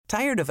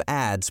Tired of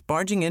ads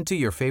barging into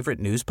your favorite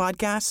news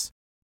podcasts?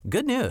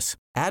 Good news.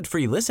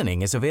 Ad-free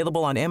listening is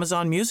available on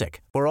Amazon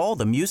Music for all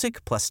the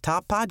music plus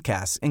top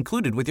podcasts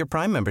included with your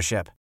Prime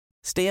membership.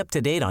 Stay up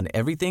to date on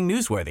everything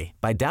newsworthy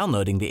by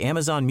downloading the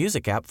Amazon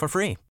Music app for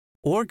free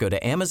or go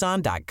to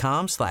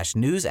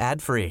amazon.com/news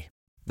ad free.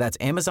 That's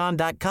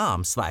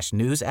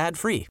amazon.com/news ad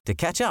free to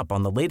catch up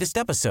on the latest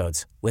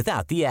episodes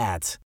without the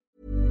ads.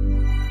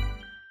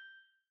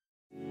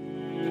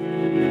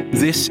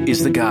 This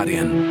is The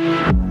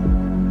Guardian.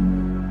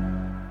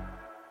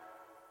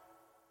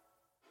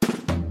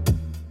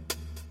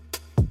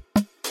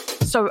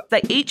 So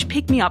they each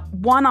pick me up,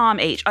 one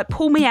arm each. I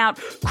pull me out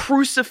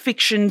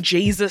crucifixion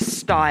Jesus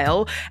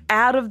style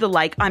out of the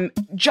lake. I'm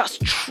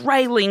just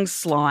trailing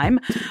slime.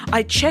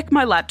 I check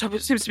my laptop.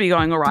 It seems to be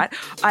going all right.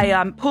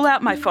 I pull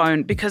out my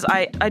phone because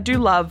I do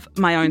love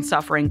my own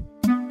suffering.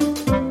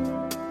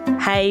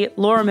 Hey,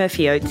 Laura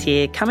Murphy-Oates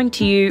here, coming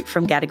to you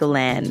from Gadigal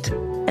Land.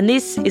 And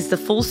this is the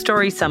full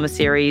story summer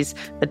series,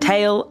 The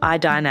Tale I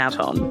Dine Out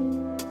On.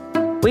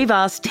 We've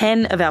asked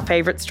 10 of our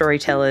favourite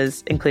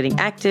storytellers, including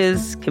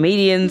actors,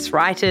 comedians,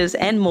 writers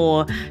and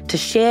more, to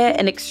share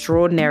an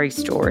extraordinary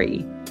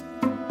story.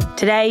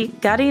 Today,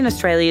 Guardian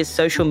Australia's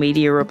social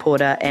media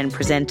reporter and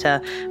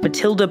presenter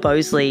Matilda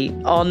Boseley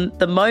on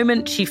the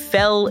moment she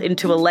fell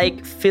into a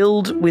lake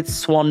filled with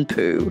swan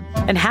poo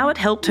and how it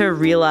helped her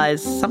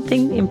realise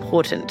something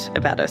important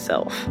about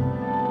herself.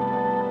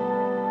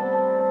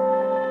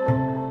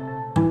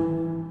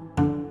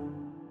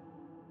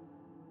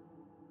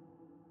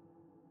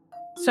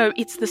 So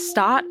it's the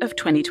start of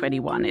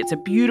 2021. It's a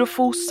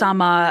beautiful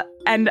summer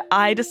and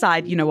I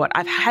decide, you know what,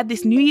 I've had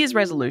this New Year's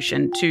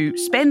resolution to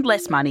spend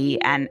less money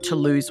and to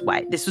lose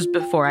weight. This was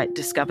before I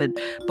discovered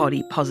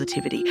body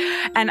positivity.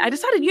 And I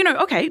decided,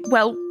 okay,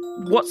 well,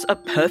 what's a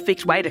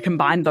perfect way to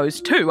combine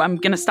those two? I'm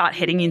going to start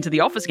heading into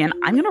the office again.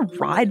 I'm going to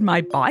ride my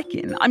bike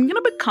in. I'm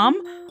going to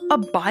become a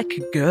bike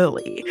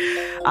girly.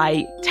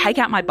 I take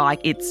out my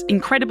bike. It's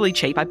incredibly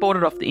cheap. I bought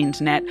it off the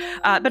internet,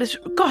 but it's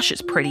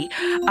pretty.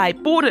 I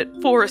bought it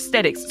for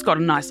aesthetics. It's got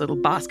a nice little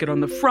basket on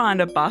the front,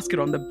 a basket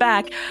on the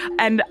back,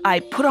 and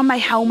I put on my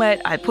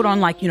helmet. I put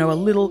on a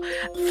little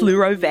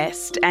fluoro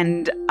vest,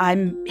 and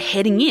I'm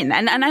heading in.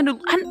 And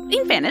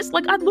in fairness,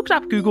 I looked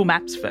up Google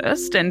Maps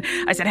first, and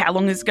I said, how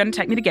long is it going to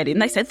take me to get in?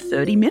 They said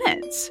 30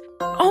 minutes.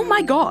 Oh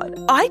my God,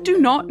 I do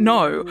not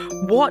know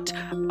what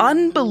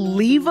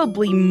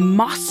unbelievably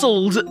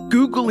muscled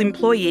Google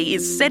employee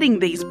is setting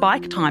these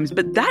bike times,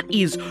 but that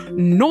is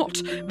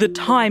not the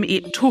time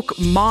it took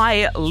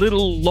my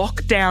little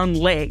lockdown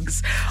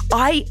legs.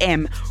 I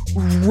am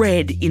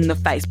red in the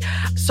face.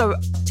 So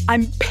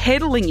I'm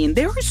pedaling in.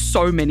 There are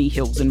so many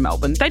hills in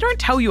Melbourne. They don't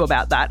tell you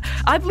about that.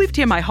 I've lived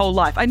here my whole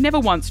life. I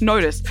never once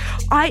noticed.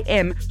 I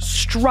am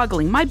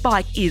struggling. My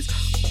bike is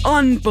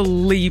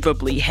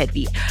unbelievably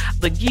heavy.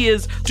 The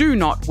gears do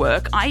not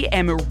work. I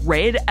am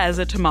red as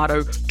a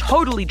tomato,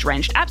 totally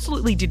drenched.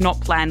 Absolutely did not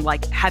plan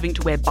having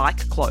to wear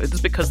bike clothes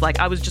because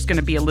I was just going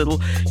to be a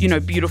little,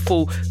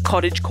 beautiful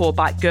cottagecore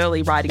bike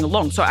girly riding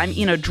along. So I'm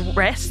in a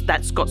dress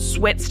that's got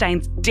sweat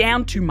stains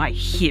down to my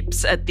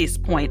hips at this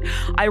point.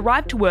 I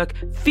arrived to work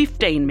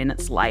 15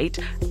 minutes late,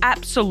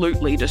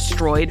 absolutely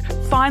destroyed,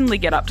 finally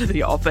get up to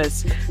the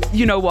office.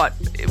 You know what?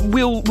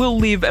 We'll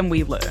live and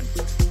we learn.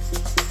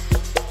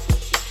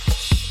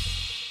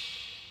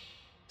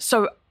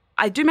 So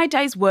I do my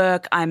day's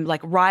work. I'm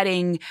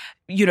riding,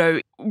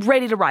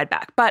 ready to ride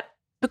back. But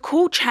the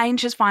cool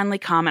change has finally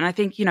come and I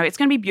think, it's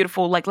going to be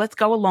beautiful. Let's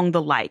go along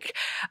the lake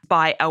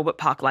by Albert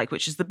Park Lake,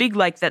 which is the big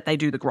lake that they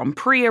do the Grand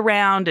Prix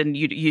around and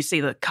you see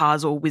the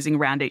cars all whizzing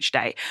around each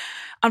day.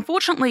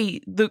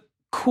 Unfortunately, the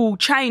cool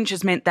change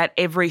has meant that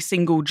every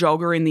single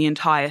jogger in the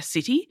entire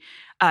city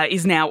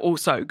is now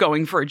also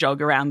going for a jog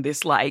around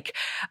this lake.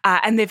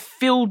 And they've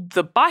filled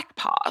the bike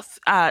path.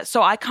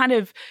 So I kind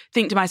of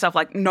think to myself,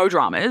 no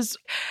dramas.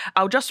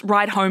 I'll just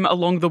ride home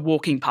along the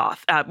walking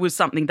path was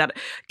something that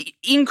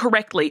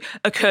incorrectly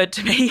occurred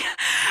to me.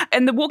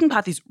 And the walking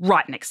path is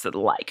right next to the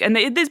lake. And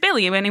there's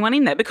barely anyone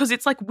in there because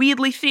it's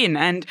weirdly thin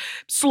and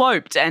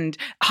sloped and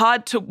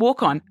hard to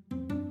walk on.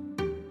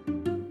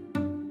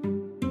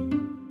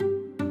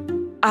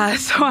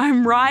 So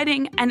I'm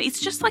riding and it's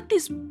just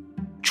this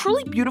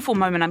truly beautiful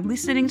moment. I'm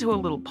listening to a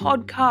little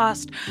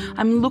podcast.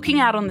 I'm looking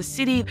out on the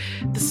city.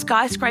 The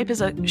skyscrapers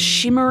are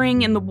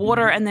shimmering in the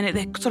water and then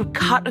they're sort of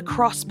cut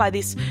across by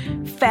this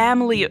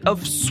family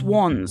of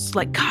swans,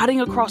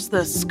 cutting across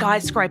the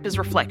skyscrapers'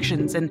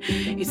 reflections. And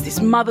it's this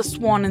mother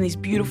swan and these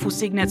beautiful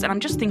cygnets. And I'm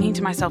just thinking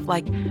to myself,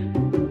 I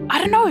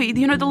don't know,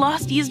 the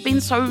last year's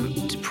been so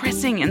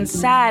depressing and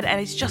sad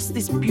and it's just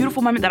this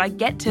beautiful moment that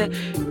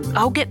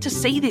I'll get to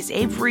see this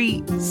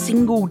every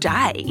single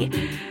day.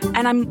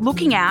 And I'm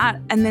looking out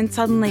and then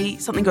suddenly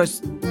something goes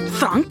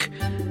thunk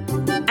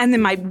and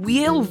then my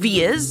wheel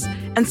veers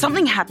and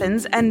something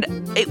happens and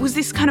it was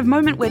this kind of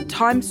moment where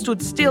time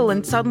stood still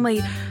and suddenly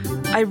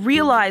I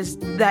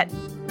realised that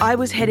I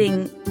was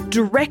heading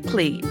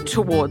directly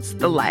towards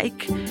the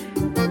lake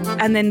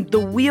and then the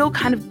wheel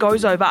kind of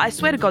goes over. I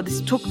swear to God,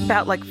 this took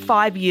about like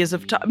 5 years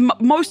of time.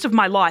 Most of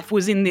my life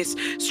was in this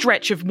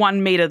stretch of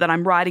 1 meter that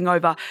I'm riding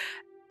over.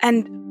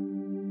 And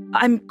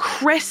I'm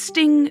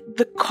cresting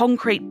the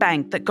concrete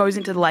bank that goes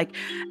into the lake.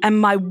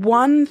 And my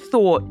one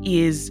thought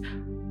is,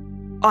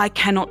 I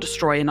cannot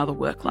destroy another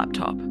work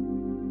laptop.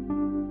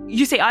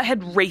 You see, I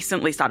had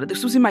recently started.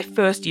 This was in my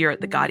first year at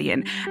The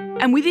Guardian.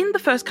 And within the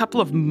first couple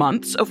of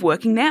months of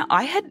working there,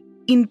 I had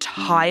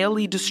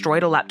entirely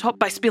destroyed a laptop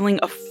by spilling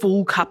a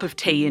full cup of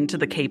tea into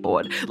the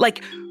keyboard.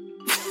 Like,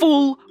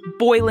 full,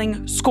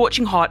 boiling,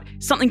 scorching hot.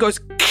 Something goes...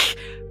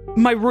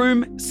 My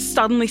room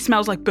suddenly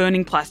smells like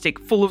burning plastic,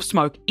 full of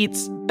smoke.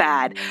 It's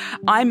bad.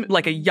 I'm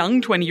like a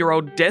young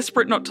 20-year-old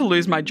desperate not to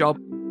lose my job.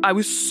 I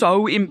was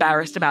so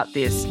embarrassed about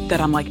this that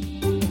I'm like,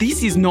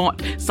 this is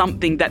not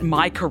something that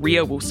my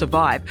career will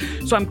survive.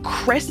 So I'm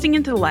cresting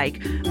into the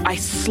lake. I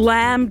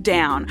slam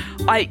down.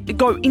 I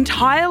go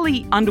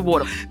entirely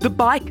underwater. The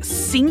bike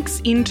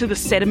sinks into the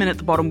sediment at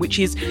the bottom, which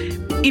is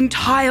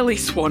entirely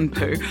swan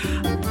poo.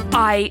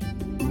 I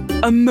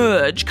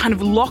emerge, kind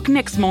of Loch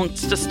Ness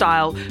Monster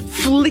style,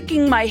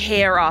 flicking my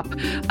hair up.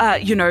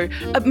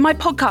 My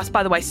podcast,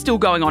 by the way, still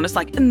going on. It's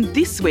like, and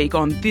this week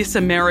on This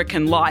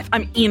American Life,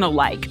 I'm in a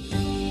lake.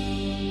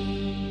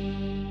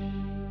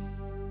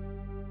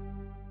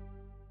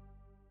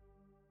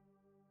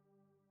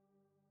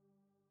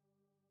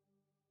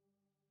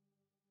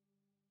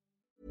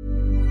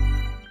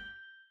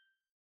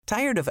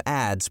 Tired of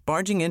ads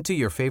barging into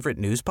your favorite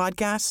news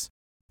podcasts?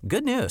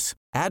 Good news.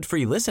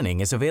 Ad-free listening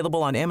is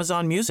available on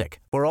Amazon Music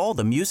for all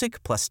the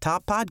music plus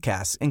top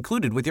podcasts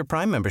included with your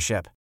Prime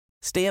membership.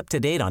 Stay up to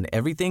date on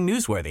everything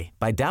newsworthy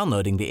by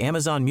downloading the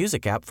Amazon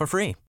Music app for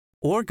free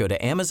or go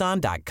to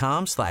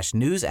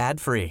amazon.com/news ad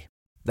free.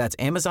 That's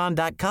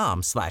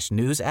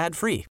amazon.com/news ad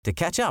free to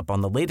catch up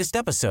on the latest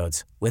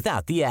episodes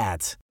without the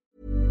ads.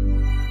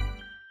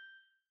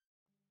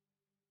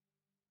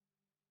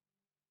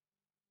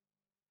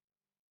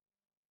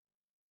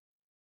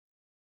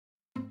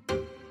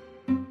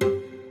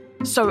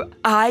 So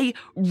I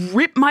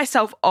rip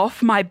myself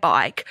off my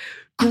bike,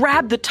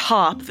 grab the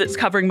tarp that's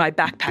covering my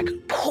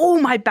backpack, pull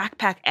my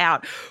backpack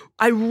out.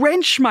 I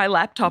wrench my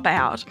laptop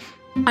out.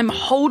 I'm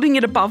holding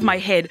it above my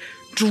head,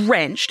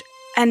 drenched,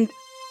 and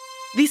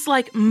this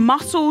like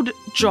muscled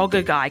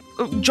jogger guy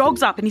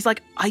jogs up and he's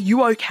like, "Are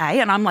you okay?"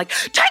 And I'm like,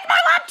 "Take my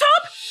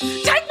laptop!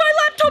 Take my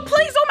laptop,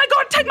 please! Oh my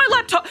God, take my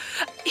laptop!"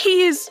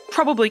 He is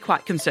probably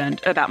quite concerned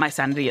about my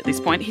sanity at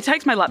this point. He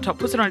takes my laptop,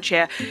 puts it on a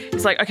chair.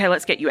 He's like, "Okay,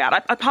 let's get you out."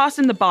 I pass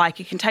him the bike.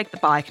 He can take the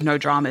bike, no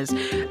dramas.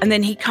 And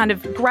then he kind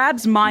of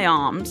grabs my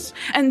arms.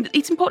 And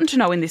it's important to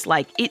know in this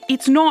lake,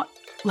 it's not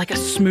like a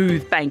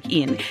smooth bank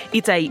in.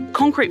 It's a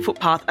concrete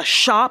footpath, a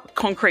sharp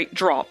concrete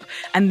drop,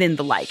 and then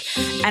the lake.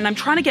 And I'm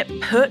trying to get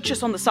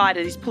purchase on the side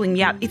and he's pulling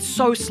me out. It's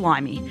so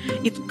slimy.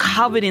 It's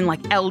covered in like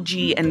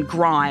algae and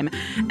grime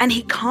and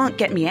he can't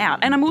get me out.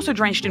 And I'm also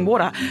drenched in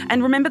water.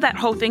 And remember that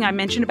whole thing I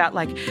mentioned about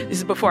like, this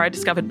is before I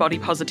discovered body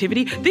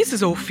positivity? This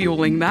is all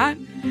fueling that.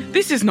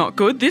 This is not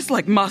good. This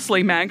like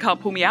muscly man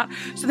can't pull me out.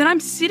 So then I'm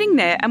sitting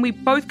there and we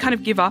both kind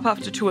of give up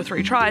after 2 or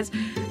 3 tries.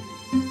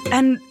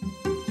 And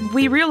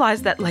we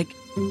realize that like,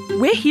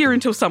 we're here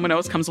until someone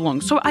else comes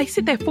along. So I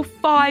sit there for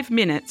 5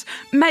 minutes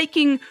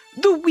making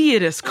the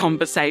weirdest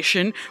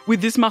conversation with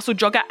this muscle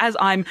jogger as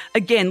I'm,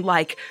 again,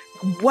 like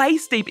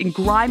waist deep in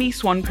grimy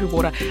swan poo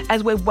water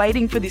as we're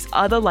waiting for this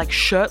other like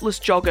shirtless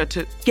jogger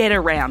to get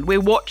around. We're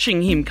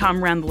watching him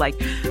come around the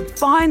lake.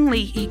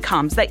 Finally, he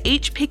comes. They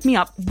each pick me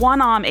up,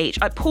 1 arm each.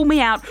 I pull me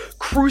out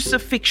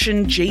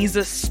crucifixion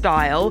Jesus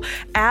style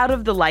out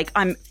of the lake.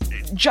 I'm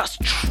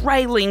just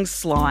trailing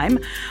slime.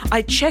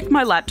 I check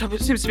my laptop.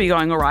 It seems to be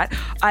going all right.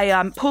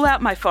 I pull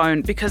out my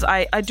phone because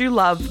I do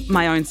love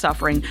my own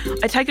suffering.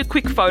 I take a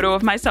quick photo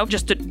of myself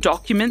just to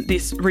document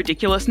this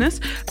ridiculousness.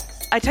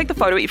 I take the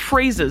photo. It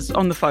freezes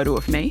on the photo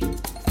of me.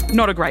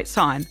 Not a great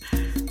sign.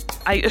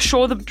 I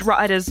assure the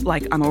riders,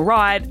 like, I'm all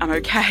right, I'm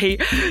okay.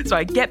 So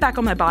I get back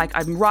on my bike.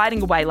 I'm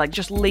riding away, like,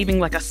 just leaving,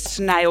 like, a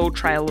snail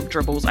trail of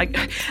dribbles. I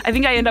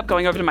think I end up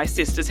going over to my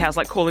sister's house,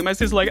 like, calling my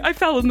sister, like, I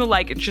fell in the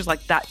lake. And she's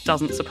like, that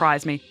doesn't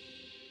surprise me.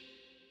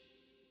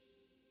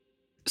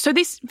 So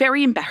this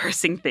very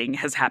embarrassing thing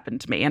has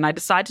happened to me and I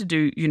decide to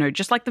do,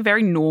 just like the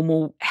very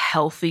normal,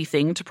 healthy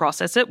thing to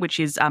process it, which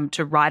is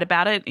to write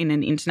about it in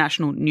an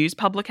international news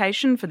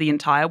publication for the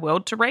entire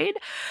world to read.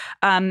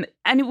 And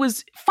it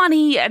was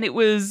funny and it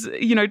was,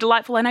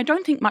 delightful and I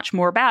don't think much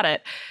more about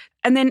it.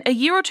 And then a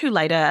year or 2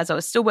 later, as I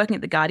was still working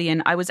at The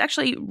Guardian, I was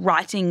actually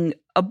writing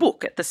a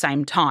book at the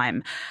same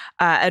time.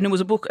 And it was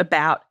a book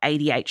about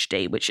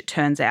ADHD, which it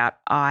turns out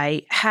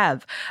I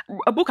have.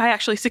 A book I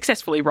actually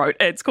successfully wrote.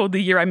 It's called The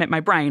Year I Met My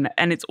Brain.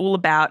 And it's all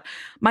about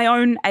my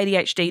own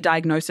ADHD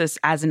diagnosis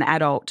as an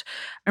adult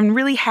and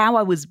really how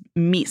I was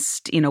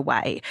missed in a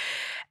way.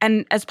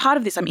 And as part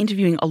of this, I'm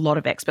interviewing a lot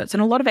of experts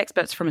and a lot of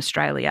experts from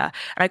Australia.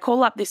 And I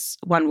call up this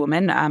one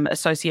woman,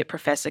 Associate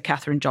Professor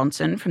Catherine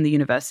Johnson from the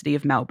University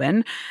of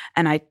Melbourne,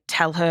 and I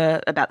tell her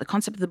about the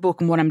concept of the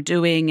book and what I'm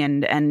doing.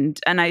 And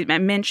I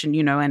mentioned,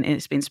 and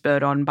it's been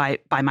spurred on by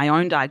my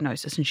own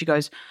diagnosis. And she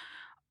goes,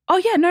 oh,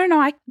 yeah,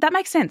 no, that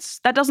makes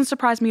sense. That doesn't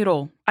surprise me at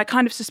all. I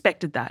kind of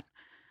suspected that.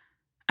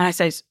 And I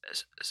say,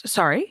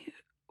 sorry,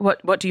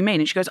 what do you mean?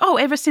 And she goes, oh,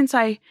 ever since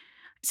I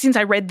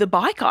read the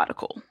bike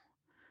article.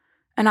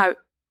 And I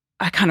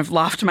kind of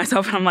laughed to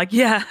myself and I'm like,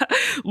 yeah,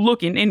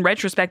 look, in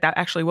retrospect, that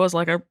actually was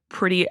like a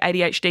pretty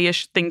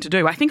ADHD-ish thing to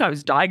do. I think I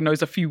was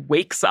diagnosed a few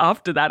weeks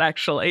after that,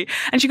 actually.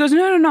 And she goes,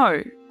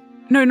 no,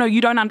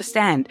 you don't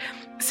understand.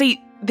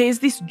 See, there's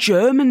this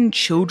German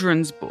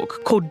children's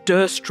book called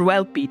Der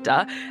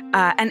Struwelpeter,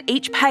 and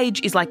each page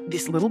is like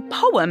this little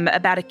poem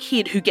about a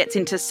kid who gets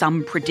into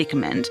some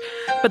predicament.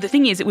 But the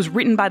thing is, it was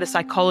written by the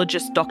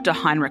psychologist Dr.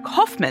 Heinrich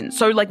Hoffmann.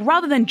 So, like,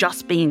 rather than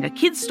just being a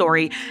kid's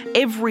story,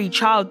 every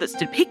child that's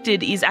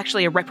depicted is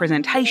actually a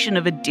representation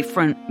of a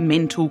different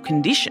mental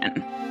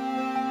condition.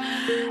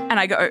 And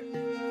I go,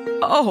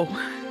 oh.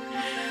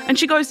 And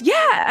she goes,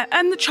 yeah,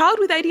 and the child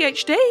with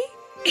ADHD,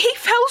 he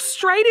fell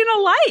straight in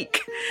a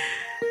lake.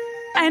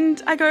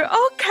 And I go,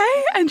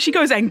 okay. And she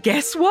goes, and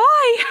guess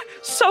why?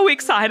 So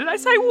excited. I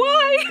say,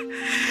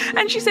 why?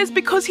 And she says,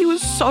 because he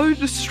was so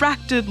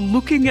distracted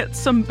looking at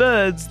some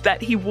birds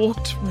that he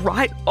walked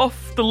right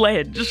off the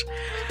ledge.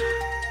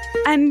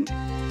 And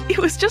it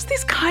was just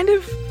this kind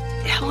of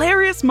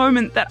hilarious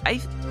moment that I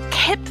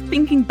kept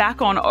thinking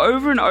back on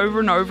over and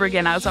over and over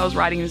again as I was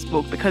writing this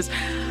book, because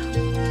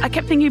I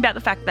kept thinking about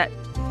the fact that,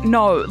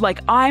 no, like,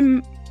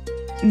 I'm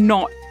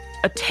not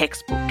a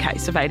textbook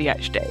case of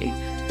ADHD.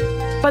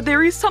 But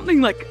there is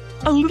something like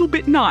a little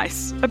bit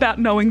nice about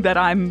knowing that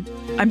I'm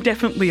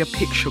definitely a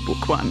picture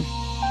book one.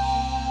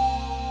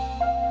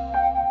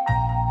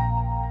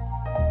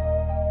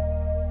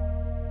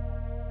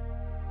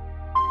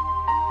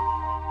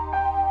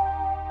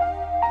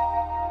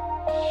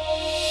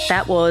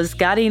 That was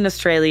Guardian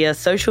Australia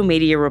social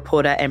media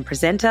reporter and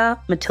presenter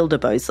Matilda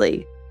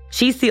Boseley.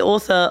 She's the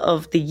author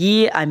of The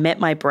Year I Met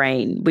My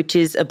Brain, which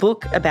is a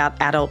book about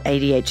adult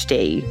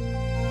ADHD.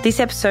 This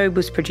episode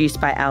was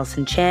produced by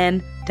Alison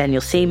Chan,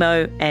 Daniel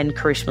Simo and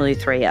Karishma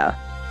Luthria.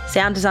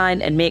 Sound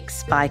design and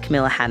mix by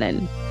Camilla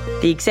Hannon.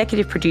 The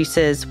executive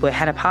producers were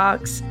Hannah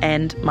Parks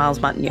and Miles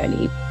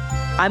Martignoni.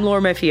 I'm Laura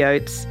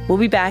Murphy-Oates. We'll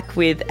be back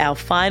with our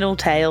final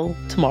tale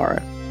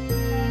tomorrow.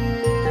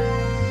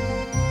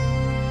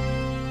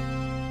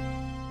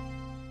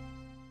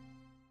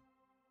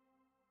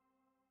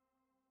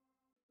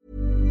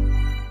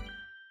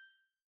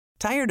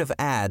 Tired of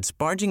ads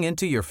barging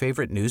into your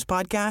favorite news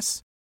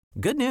podcasts?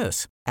 Good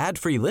news.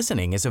 Ad-free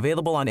listening is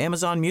available on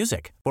Amazon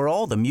Music for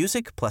all the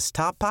music plus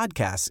top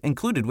podcasts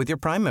included with your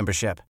Prime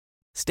membership.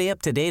 Stay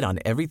up to date on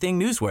everything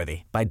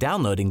newsworthy by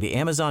downloading the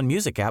Amazon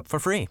Music app for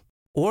free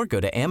or go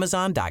to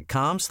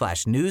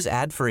amazon.com/news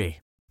ad free.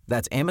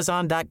 That's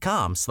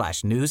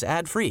amazon.com/news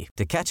ad free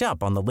to catch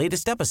up on the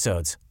latest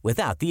episodes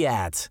without the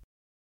ads.